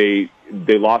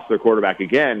 they lost their quarterback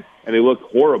again, and they looked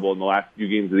horrible in the last few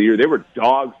games of the year. They were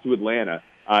dogs to Atlanta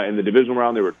in the divisional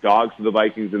round. They were dogs to the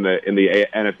Vikings in the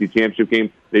NFC Championship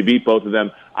game. They beat both of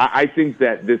them. I think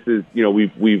that this is,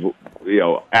 we've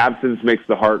absence makes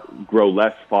the heart grow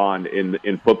less fond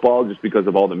in football just because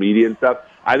of all the media and stuff.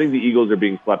 I think the Eagles are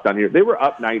being slept on here. They were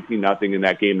up 19-0 in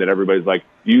that game that everybody's like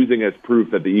using as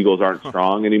proof that the Eagles aren't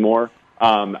strong anymore.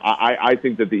 I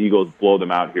think that the Eagles blow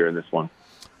them out here in this one.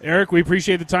 Eric, we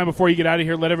appreciate the time. Before you get out of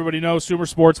here, let everybody know, Sumer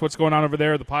Sports, what's going on over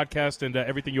there, the podcast, and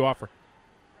everything you offer.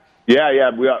 Yeah,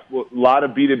 we got a lot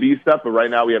of B2B stuff, but right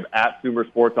now we have @Sumer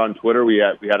Sports on Twitter. We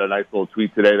had a nice little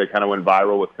tweet today that kind of went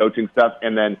viral with coaching stuff,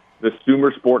 and then the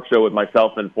Sumer Sports Show with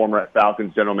myself and former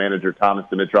Falcons general manager Thomas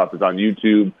Dimitroff is on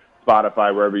YouTube,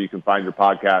 Spotify, wherever you can find your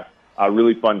podcast. A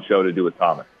really fun show to do with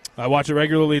Thomas. I watch it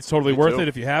regularly. It's totally worth it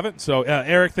if you haven't. So,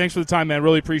 Eric, thanks for the time, man.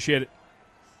 Really appreciate it.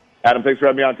 Adam, thanks for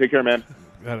having me on. Take care, man.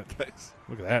 Thanks.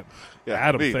 Look at that. Yeah,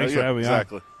 Adam, thanks for having me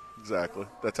on. Exactly.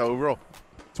 That's how we roll.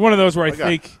 It's one of those where I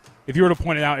think if you were to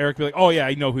point it out, Eric would be like, oh, yeah,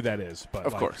 I know who that is. But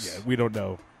of course. Yeah, we don't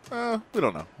know. We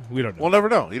don't know. We don't know. We'll never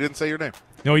know. He didn't say your name.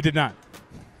 No, he did not.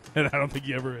 And I don't think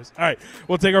he ever is. All right,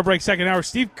 we'll take our break. Second hour.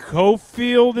 Steve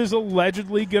Cofield is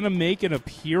allegedly going to make an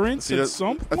appearance at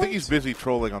some point. I think he's busy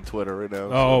trolling on Twitter right now.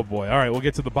 Oh, boy. All right, we'll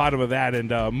get to the bottom of that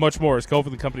and much more as Cofield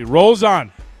and Company rolls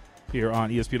on here on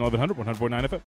ESPN 1100, 100.9 FM.